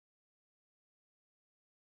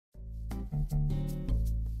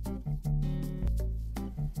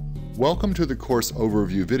Welcome to the course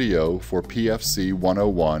overview video for PFC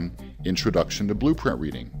 101, Introduction to Blueprint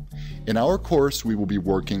Reading. In our course, we will be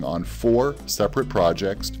working on 4 separate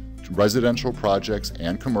projects, residential projects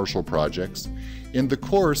and commercial projects. In the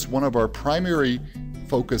course, one of our primary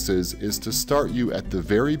focuses is to start you at the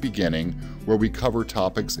very beginning, where we cover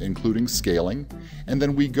topics including scaling, and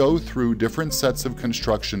then we go through different sets of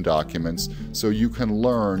construction documents so you can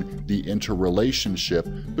learn the interrelationship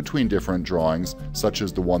between different drawings, such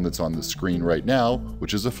as the one that's on the screen right now,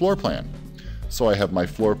 which is a floor plan. So I have my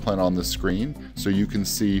floor plan on the screen, so you can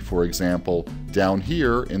see, for example, down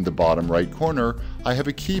here in the bottom right corner, I have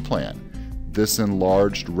a key plan. This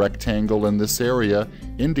enlarged rectangle in this area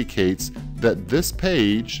indicates that this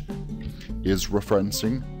page is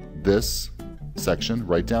referencing this section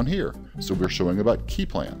right down here. So we're showing about key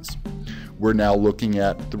plans. We're now looking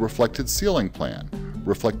at the reflected ceiling plan.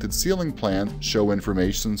 Reflected ceiling plans show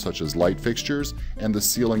information such as light fixtures and the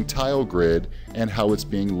ceiling tile grid and how it's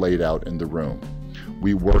being laid out in the room.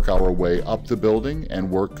 We work our way up the building and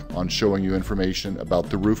work on showing you information about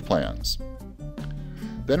the roof plans.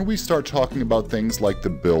 Then we start talking about things like the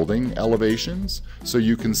building elevations. So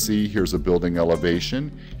you can see here's a building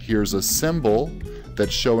elevation. Here's a symbol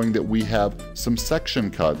that's showing that we have some section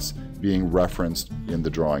cuts being referenced in the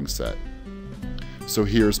drawing set. So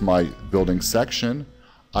here's my building section.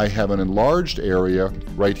 I have an enlarged area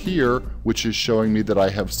right here, which is showing me that I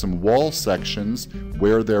have some wall sections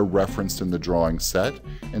where they're referenced in the drawing set.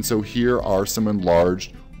 And so here are some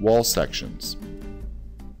enlarged wall sections.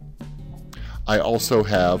 I also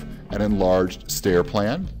have an enlarged stair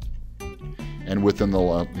plan, and within the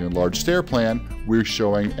enlarged stair plan, we're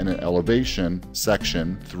showing an elevation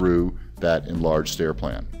section through that enlarged stair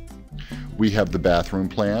plan. We have the bathroom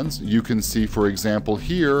plans. You can see, for example,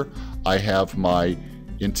 here I have my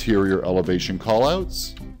interior elevation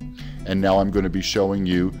callouts, and now I'm going to be showing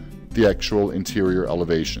you the actual interior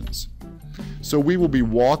elevations. So we will be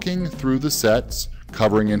walking through the sets,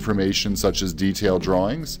 covering information such as detailed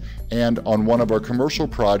drawings, and on one of our commercial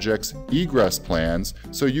projects, egress plans,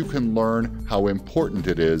 so you can learn how important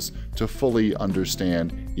it is to fully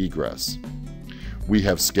understand egress. We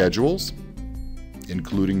have schedules,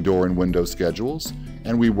 including door and window schedules,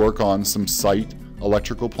 and we work on some site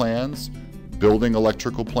electrical plans, building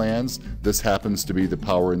electrical plans. This happens to be the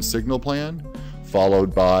power and signal plan,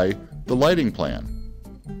 followed by the lighting plan.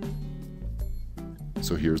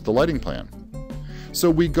 So here's the lighting plan. So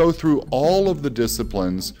we go through all of the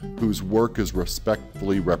disciplines whose work is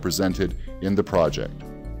respectfully represented in the project.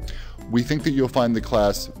 We think that you'll find the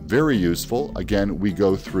class very useful. Again, we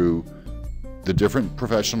go through the different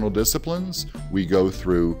professional disciplines, we go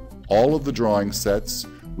through all of the drawing sets,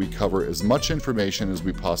 we cover as much information as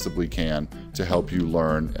we possibly can to help you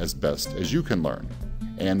learn as best as you can learn.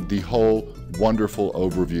 And the whole wonderful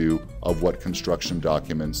overview of what construction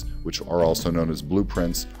documents, which are also known as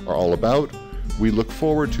blueprints, are all about. We look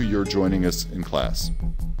forward to your joining us in class.